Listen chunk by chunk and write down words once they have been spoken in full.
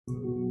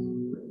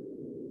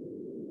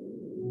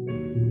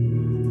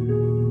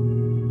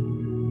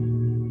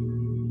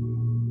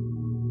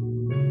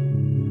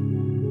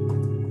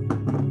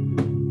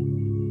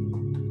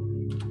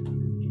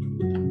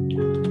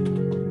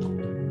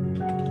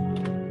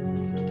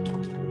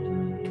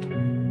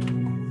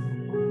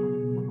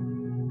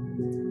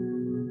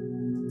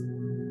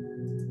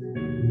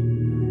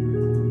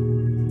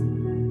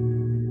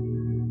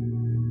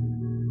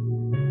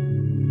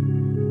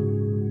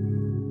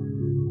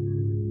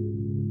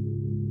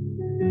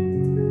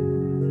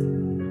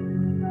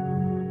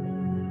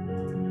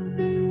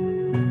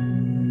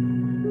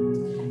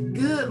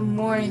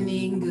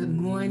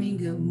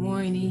good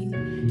morning,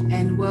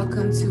 and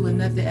welcome to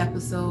another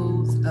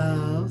episode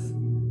of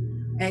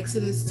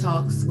Exodus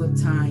Talks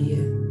with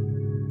Tanya.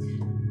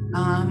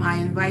 I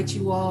invite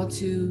you all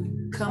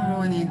to come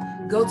on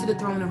and go to the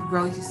throne of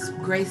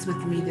grace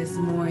with me this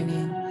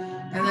morning,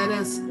 and let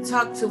us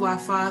talk to our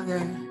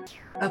Father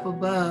up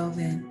above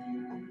and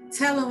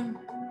tell him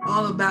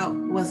all about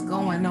what's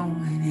going on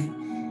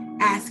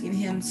and asking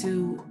him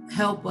to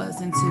help us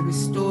and to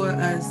restore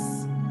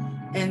us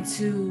and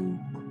to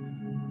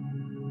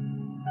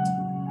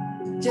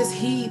just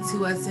heed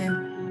to us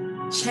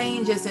and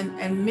change us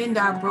and mend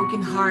our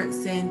broken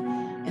hearts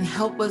and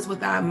help us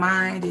with our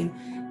mind and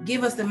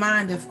give us the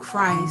mind of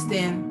Christ.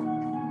 And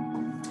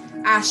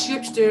our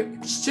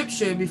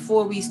scripture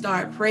before we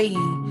start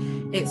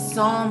praying, it's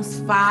Psalms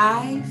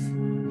 5.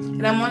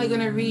 And I'm only going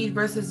to read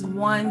verses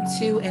 1,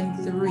 2,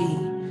 and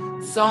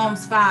 3.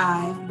 Psalms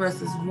 5,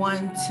 verses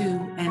 1, 2,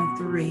 and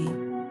 3.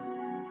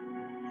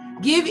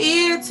 Give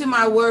ear to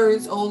my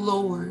words, O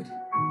Lord.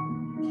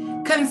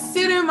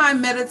 Consider my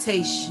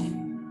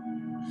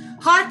meditation.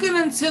 Hearken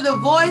unto the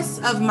voice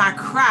of my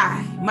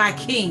cry, my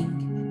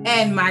King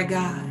and my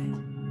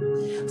God.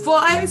 For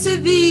unto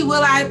thee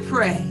will I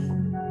pray.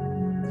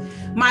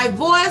 My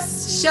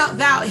voice shalt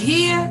thou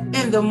hear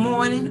in the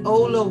morning,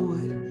 O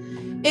Lord.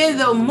 In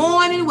the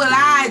morning will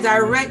I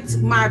direct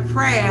my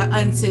prayer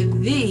unto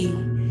thee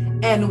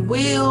and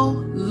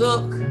will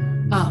look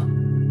up.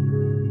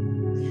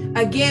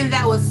 Again,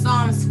 that was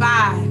Psalms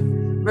 5,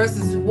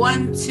 verses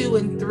 1, 2,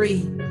 and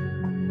 3.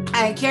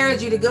 I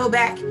encourage you to go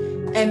back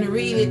and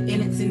read it in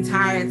its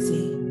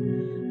entirety.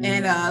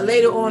 And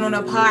later on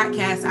the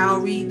podcast, I'll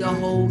read the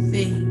whole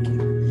thing.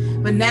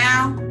 But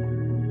now,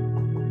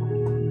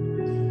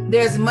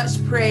 there's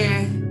much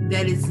prayer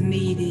that is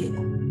needed.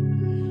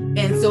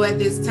 And so at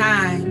this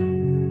time,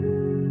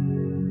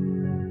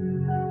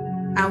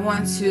 I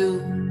want to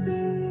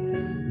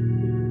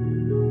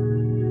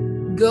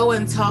go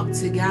and talk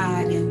to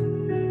God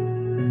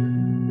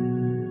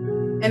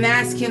and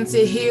ask him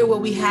to hear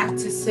what we have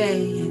to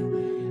say,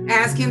 and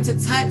ask him to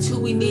touch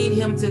who we need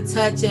him to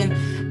touch, and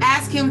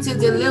ask him to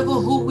deliver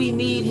who we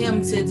need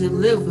him to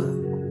deliver.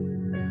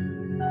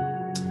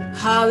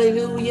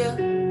 Hallelujah.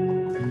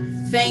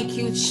 Thank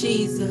you,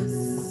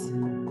 Jesus.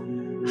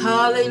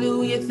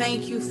 Hallelujah.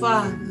 Thank you,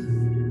 Father.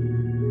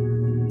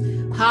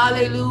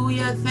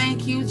 Hallelujah.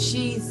 Thank you,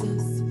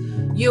 Jesus.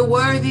 You're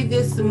worthy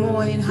this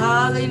morning.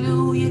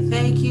 Hallelujah.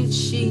 Thank you,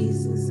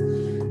 Jesus.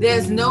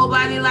 There's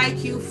nobody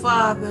like you,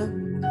 Father.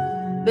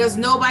 There's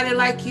nobody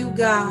like you,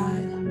 God.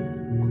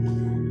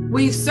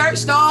 We've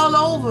searched all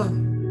over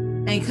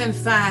and couldn't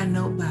find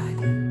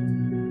nobody.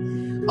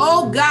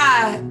 Oh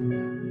God,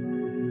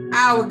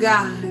 our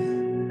God,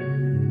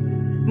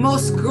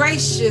 most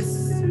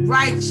gracious,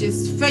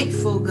 righteous,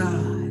 faithful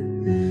God,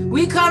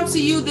 we come to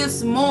you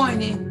this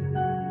morning.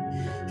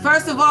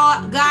 First of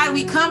all, God,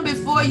 we come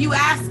before you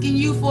asking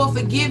you for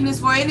forgiveness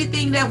for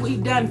anything that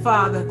we've done,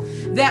 Father,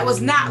 that was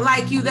not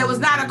like you, that was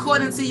not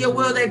according to your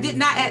will, that did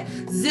not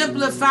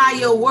exemplify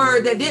your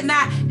word, that did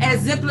not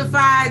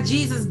exemplify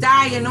Jesus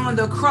dying on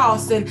the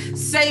cross and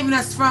saving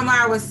us from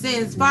our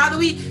sins. Father,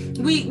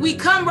 we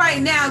come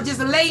right now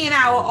just laying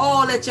our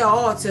all at your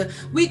altar.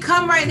 We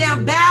come right now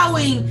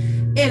bowing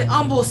in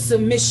humble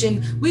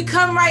submission. We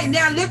come right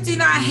now lifting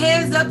our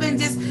hands up and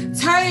just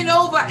turning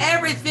over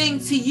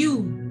everything to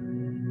you.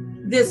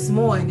 This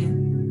morning,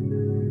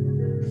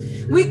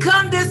 we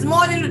come this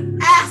morning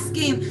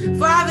asking,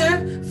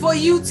 Father, for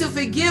you to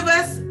forgive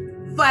us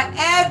for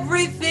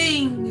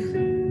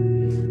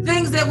everything,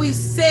 things that we've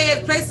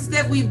said, places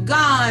that we've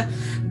gone,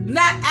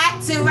 not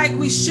acting like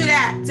we should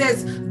act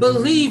as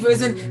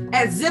believers and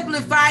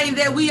exemplifying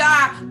that we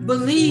are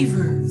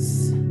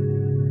believers.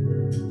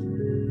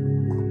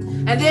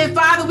 And then,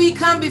 Father, we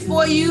come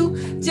before you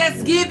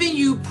just giving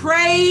you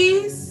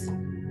praise,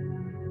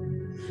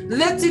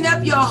 lifting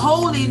up your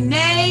holy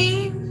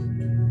name,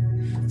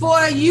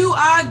 for you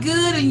are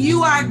good and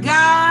you are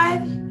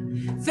God.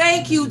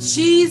 Thank you,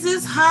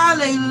 Jesus.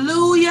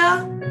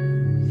 Hallelujah.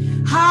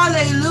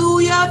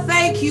 Hallelujah.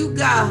 Thank you,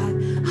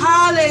 God.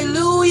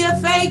 Hallelujah.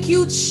 Thank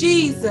you,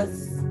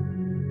 Jesus.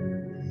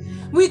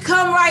 We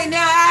come right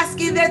now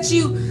asking that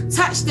you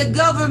touch the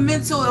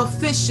governmental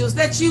officials,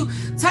 that you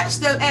touch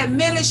the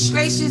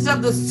administrations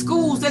of the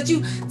schools, that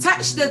you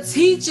touch the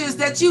teachers,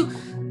 that you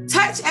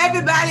touch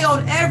everybody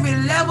on every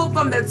level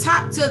from the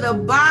top to the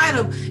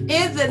bottom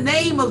in the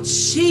name of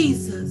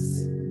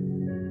Jesus.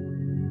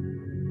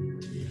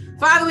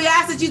 Father, we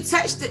ask that you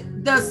touch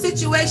the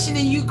situation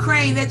in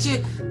Ukraine, that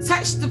you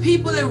touch the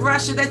people in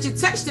Russia, that you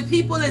touch the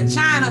people in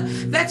China,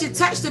 that you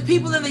touch the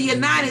people in the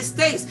United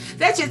States,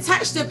 that you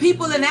touch the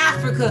people in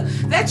Africa,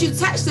 that you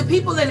touch the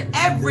people in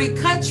every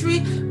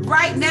country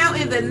right now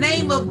in the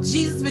name of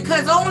Jesus,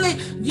 because only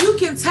you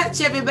can touch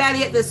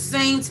everybody at the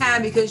same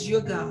time because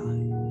you're God.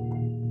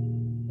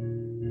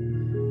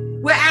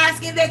 We're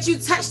asking that you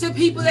touch the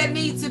people that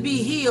need to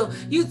be healed.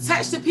 You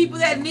touch the people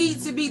that need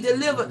to be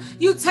delivered.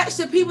 You touch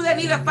the people that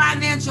need a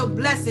financial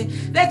blessing.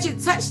 That you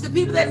touch the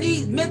people that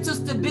need mental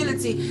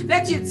stability.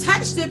 That you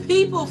touch the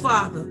people,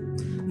 Father,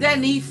 that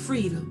need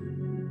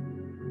freedom.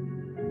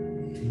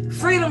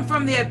 freedom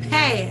from their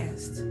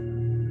past,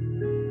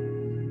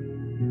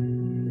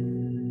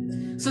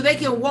 so they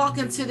can walk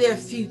into their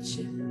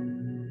future.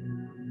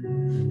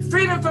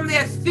 Freedom from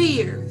their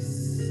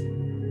fears,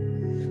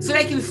 so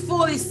they can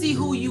fully see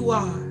who you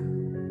are.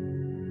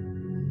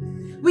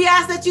 We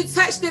ask that you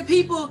touch the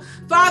people,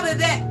 Father,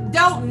 that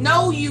don't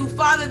know you,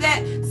 Father,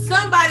 that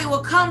somebody will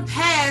come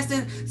past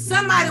and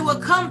somebody will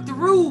come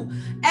through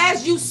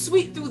as you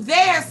sweep through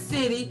their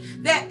city,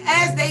 that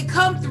as they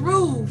come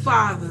through,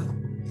 Father,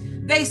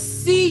 they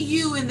see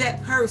you in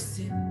that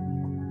person.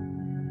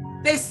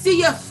 They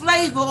see your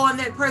flavor on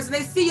that person.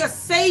 They see your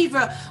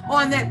savor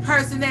on that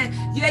person.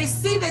 And they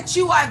see that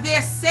you are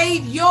their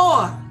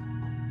Savior.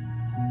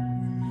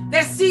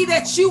 They see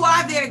that you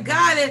are their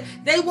God, and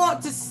they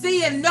want to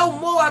see and know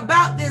more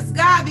about this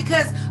God,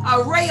 because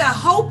a ray of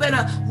hope and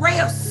a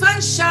ray of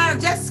sunshine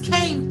just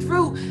came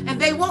through,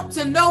 and they want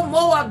to know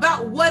more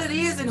about what it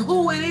is and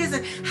who it is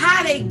and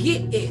how they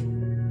get it.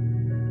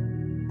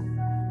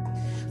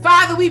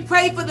 Father, we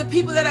pray for the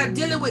people that are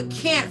dealing with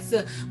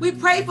cancer. We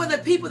pray for the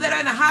people that are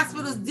in the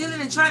hospitals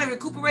dealing and trying to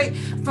recuperate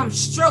from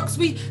strokes.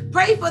 We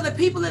pray for the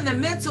people in the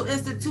mental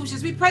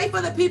institutions. We pray for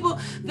the people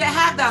that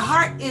have the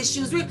heart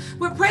issues.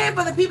 We're praying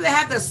for the people that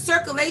have the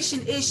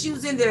circulation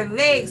issues in their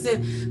legs.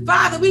 And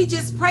Father, we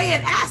just pray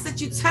and ask that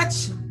you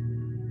touch them.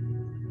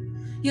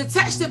 You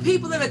touch the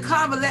people in the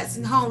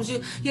convalescent homes.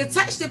 You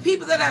touch the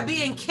people that are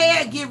being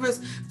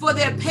caregivers for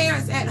their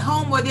parents at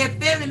home or their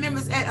family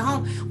members at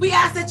home. We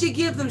ask that you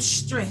give them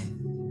strength,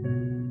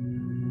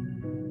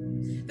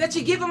 that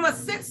you give them a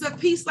sense of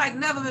peace like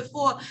never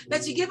before,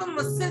 that you give them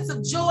a sense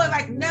of joy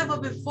like never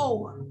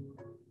before.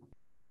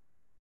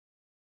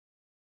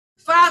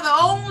 Father,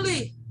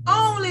 only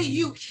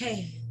you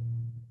can.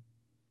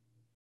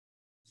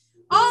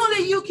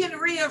 Only you can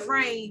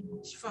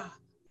rearrange, Father.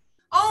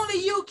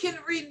 Only you can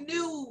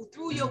renew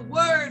through your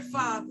word,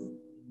 Father.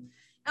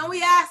 And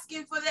we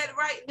asking for that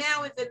right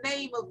now in the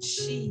name of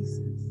Jesus.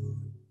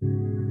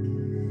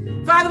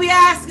 Father, we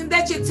asking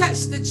that you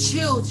touch the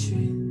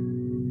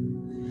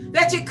children,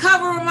 that you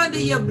cover them under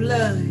your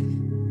blood,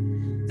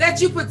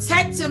 that you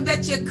protect them,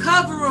 that you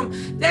cover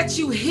them, that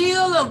you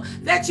heal them,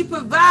 that you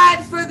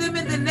provide for them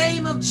in the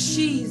name of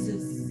Jesus.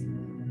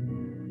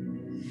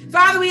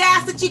 Father, we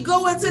ask that you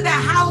go into the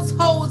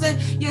households and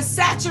you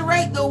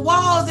saturate the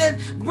walls and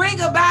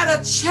bring about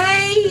a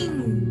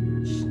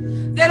change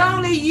that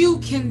only you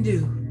can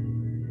do.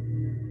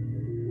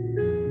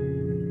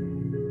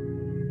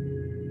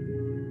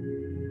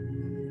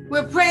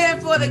 We're praying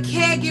for the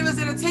caregivers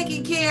that are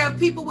taking care of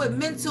people with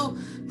mental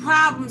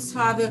problems,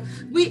 Father.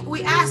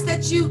 We ask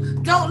that you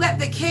don't let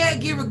the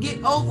caregiver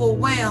get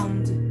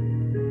overwhelmed,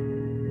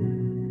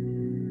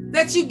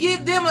 that you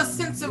give them a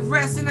sense of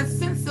rest and a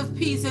sense of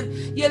peace, and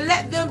you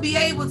let them be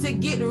able to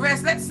get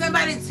rest. Let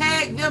somebody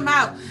tag them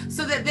out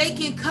so that they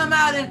can come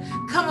out and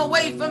come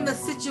away from the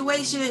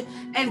situation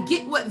and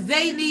get what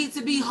they need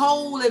to be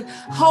whole and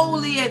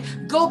holy and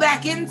go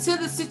back into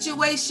the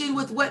situation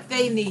with what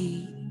they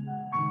need.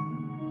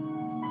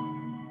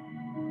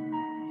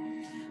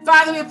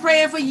 Father, we're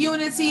praying for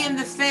unity in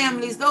the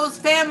families, those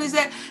families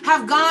that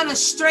have gone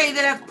astray,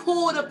 that have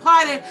pulled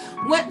apart and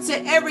went to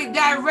every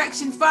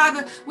direction.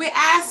 Father, we're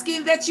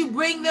asking that you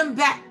bring them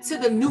back to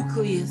the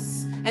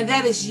nucleus, and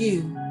that is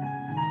you.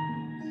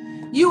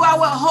 You are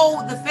what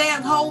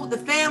hold the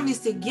families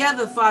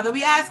together, Father.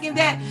 We're asking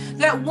that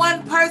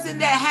one person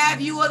that have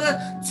you or the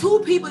two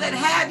people that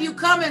have you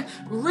come and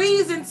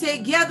reason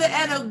together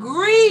and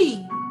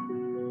agree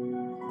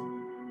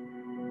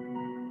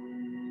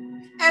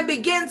and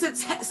begin to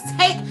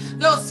take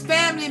those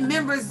family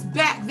members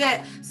back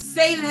that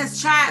Satan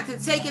has tried to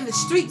take and the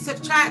streets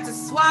have tried to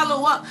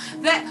swallow up,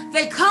 that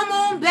they come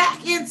on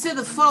back into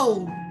the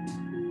fold.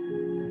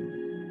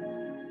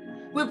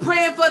 We're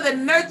praying for the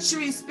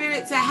nurturing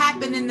spirit to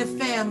happen in the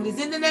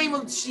families in the name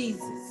of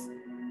Jesus.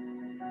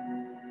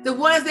 The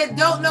ones that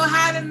don't know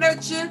how to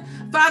nurture,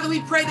 Father,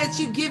 we pray that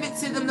you give it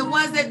to them. The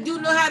ones that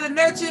do know how to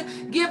nurture,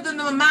 give them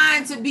the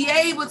mind to be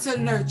able to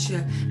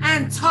nurture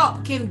and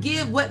talk and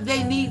give what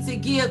they need to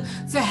give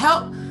to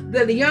help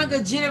the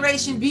younger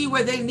generation be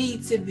where they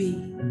need to be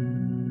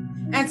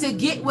and to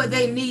get what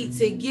they need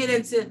to get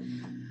into.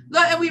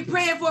 Lord, and we're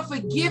praying for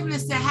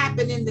forgiveness to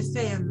happen in the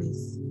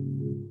families.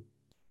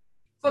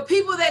 For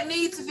people that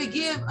need to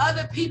forgive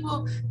other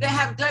people that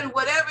have done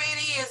whatever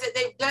it is that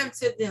they've done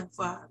to them,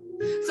 Father,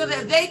 so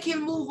that they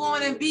can move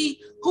on and be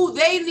who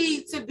they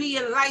need to be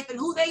in life and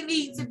who they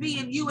need to be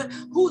in you and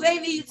who they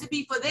need to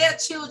be for their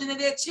children and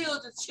their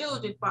children's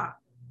children, Father.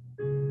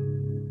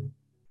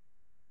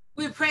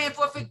 We're praying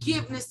for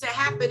forgiveness to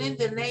happen in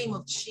the name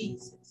of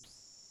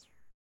Jesus.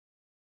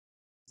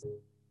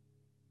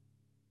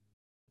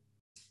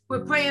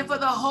 We're praying for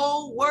the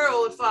whole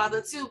world,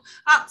 Father, to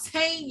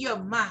obtain your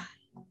mind.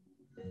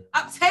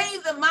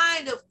 Obtain the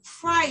mind of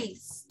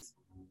Christ.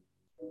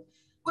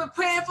 We're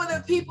praying for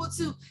the people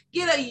to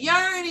get a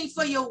yearning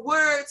for your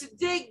word, to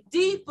dig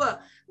deeper,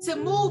 to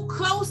move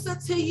closer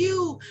to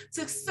you,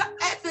 to sit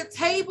at the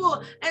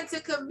table and to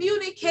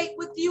communicate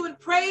with you and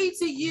pray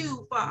to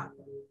you, Father.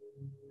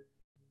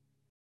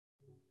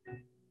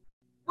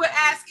 We're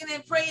asking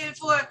and praying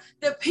for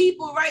the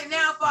people right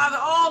now, Father,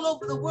 all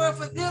over the world,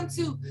 for them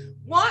to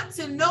want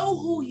to know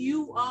who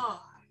you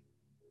are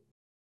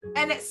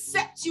and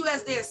accept you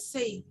as their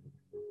Savior,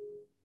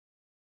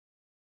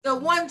 the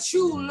one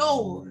true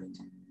Lord.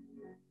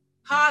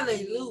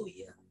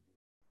 Hallelujah.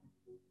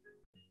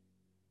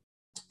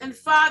 And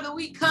Father,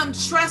 we come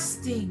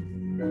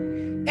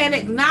trusting and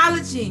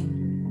acknowledging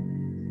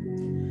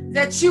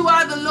that you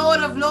are the Lord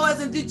of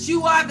Lords and that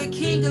you are the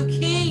King of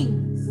Kings.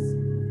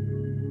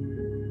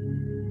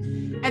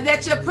 And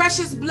that your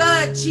precious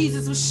blood,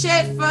 Jesus, was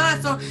shed for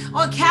us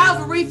on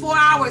Calvary for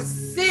our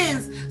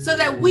sins so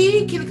that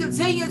we can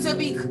continue to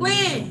be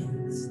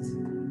cleansed.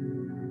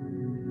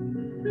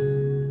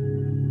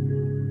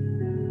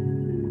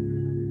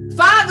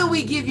 Father,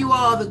 we give you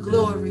all the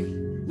glory.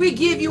 We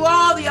give you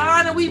all the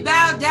honor. We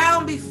bow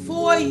down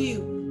before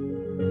you.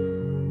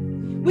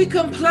 We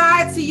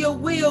comply to your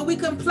will. We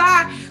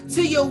comply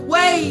to your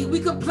way. We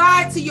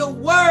comply to your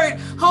word.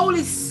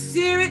 Holy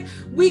Spirit,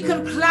 we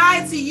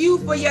comply to you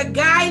for your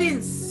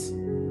guidance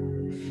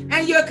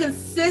and your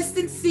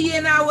consistency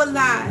in our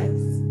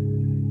lives.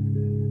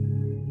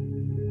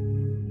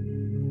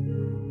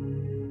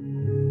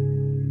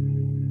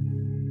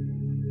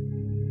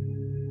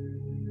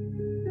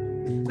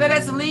 Let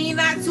us lean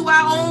not to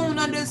our own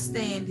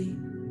understanding,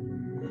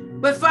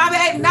 but Father,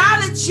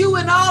 acknowledge you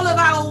in all of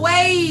our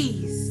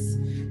ways,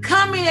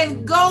 coming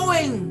and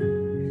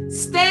going,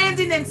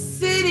 standing and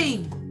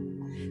sitting,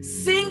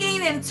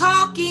 singing and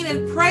talking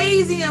and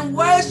praising and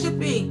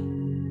worshiping.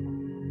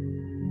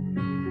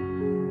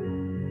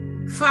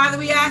 Father,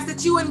 we ask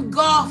that you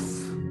engulf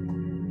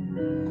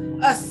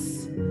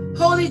us,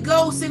 Holy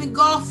Ghost,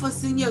 engulf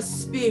us in your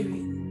spirit.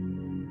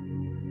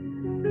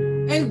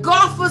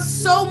 Engulf us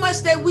so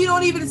much that we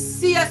don't even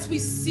see us. We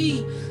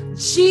see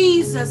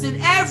Jesus in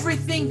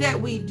everything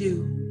that we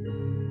do.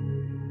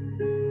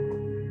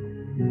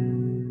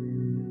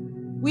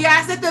 We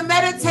ask that the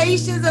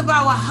meditations of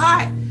our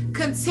heart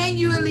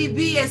continually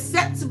be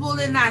acceptable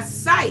in thy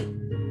sight.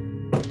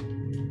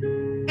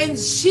 In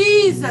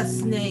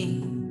Jesus' name.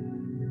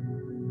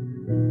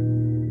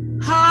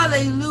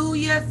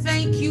 Hallelujah.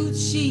 Thank you,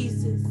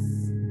 Jesus.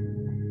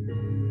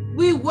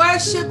 We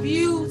worship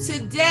you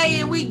today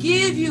and we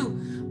give you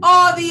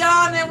all the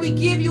honor and we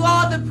give you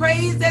all the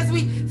praise as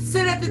we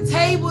sit at the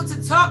table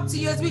to talk to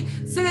you, as we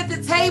sit at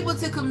the table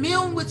to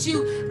commune with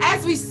you,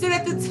 as we sit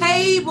at the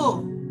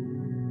table.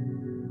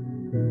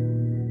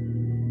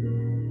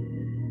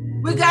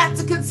 We got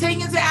to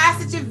continue to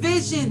ask that your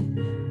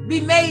vision be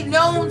made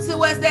known to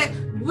us, that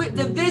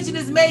the vision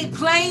is made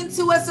plain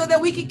to us so that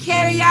we can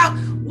carry out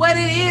what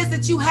it is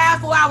that you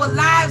have for our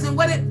lives and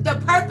what the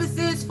purpose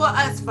is for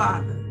us,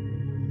 Father.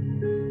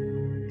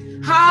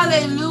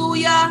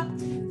 Hallelujah.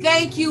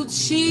 Thank you,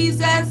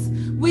 Jesus.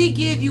 We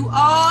give you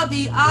all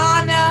the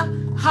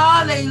honor.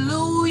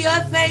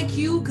 Hallelujah. Thank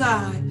you,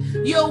 God.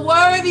 You're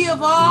worthy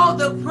of all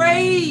the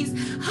praise.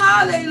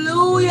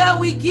 Hallelujah.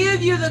 We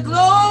give you the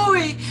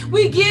glory.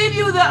 We give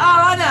you the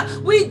honor.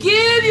 We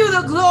give you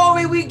the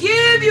glory. We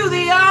give you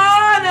the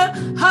honor.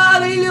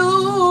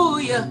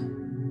 Hallelujah.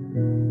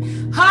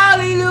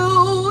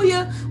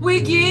 Hallelujah. We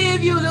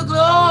give you the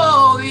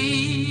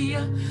glory.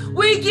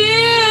 We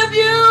give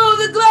you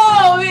the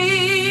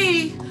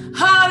glory.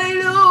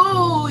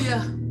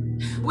 Hallelujah.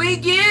 We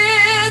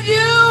give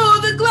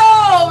you the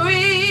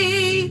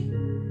glory.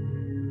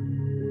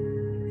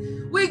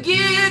 We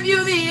give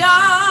you the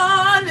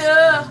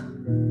honor.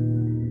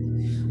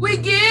 We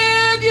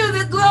give you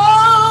the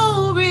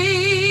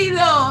glory,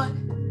 Lord.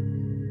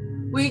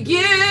 We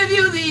give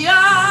you the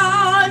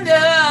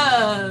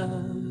honor.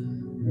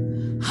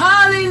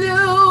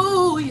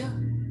 Hallelujah.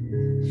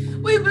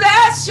 We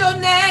bless your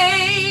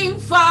name,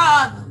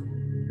 Father.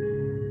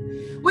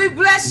 We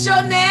bless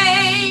your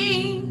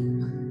name.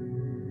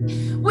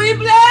 We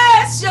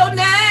bless your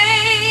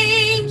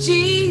name,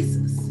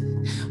 Jesus.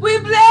 We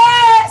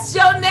bless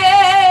your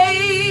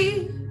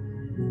name.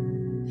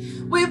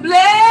 We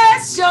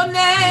bless your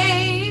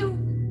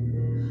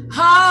name.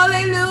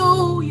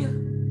 Hallelujah.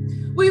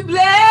 We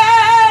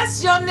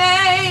bless your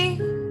name.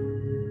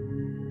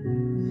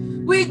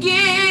 We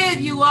give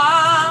you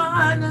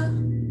honor.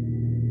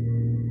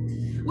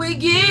 We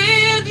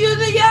give you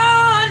the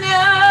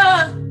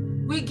honor.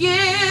 We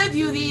give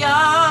you the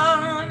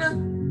honor.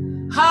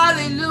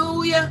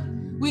 Hallelujah.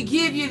 We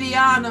give you the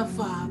honor,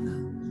 Father.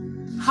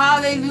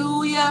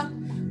 Hallelujah.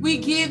 We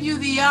give you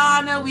the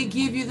honor. We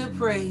give you the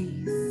praise.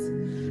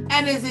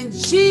 And it's in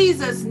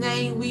Jesus'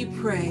 name we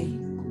pray.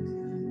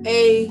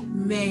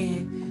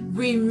 Amen.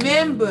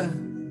 Remember,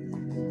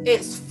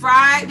 it's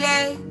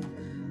Friday.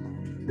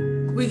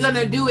 We're going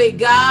to do it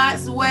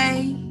God's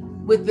way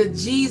with the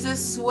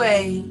Jesus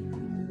way,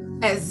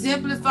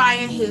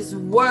 exemplifying his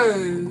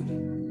word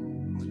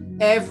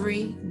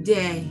every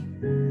day,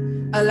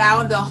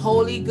 allowing the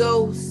Holy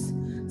Ghost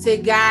to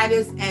guide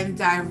us and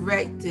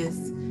direct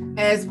us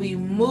as we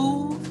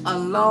move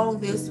along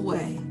this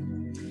way.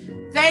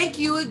 Thank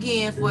you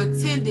again for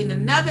attending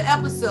another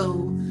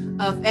episode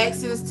of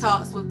Exodus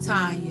Talks with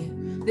Tanya.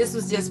 This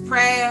was just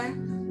prayer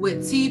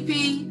with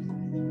TP.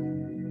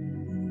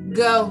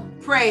 Go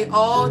pray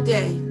all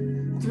day,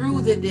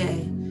 through the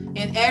day,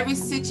 in every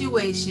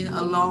situation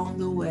along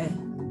the way.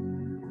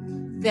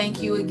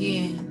 Thank you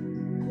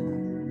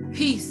again.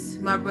 Peace,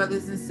 my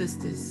brothers and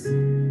sisters.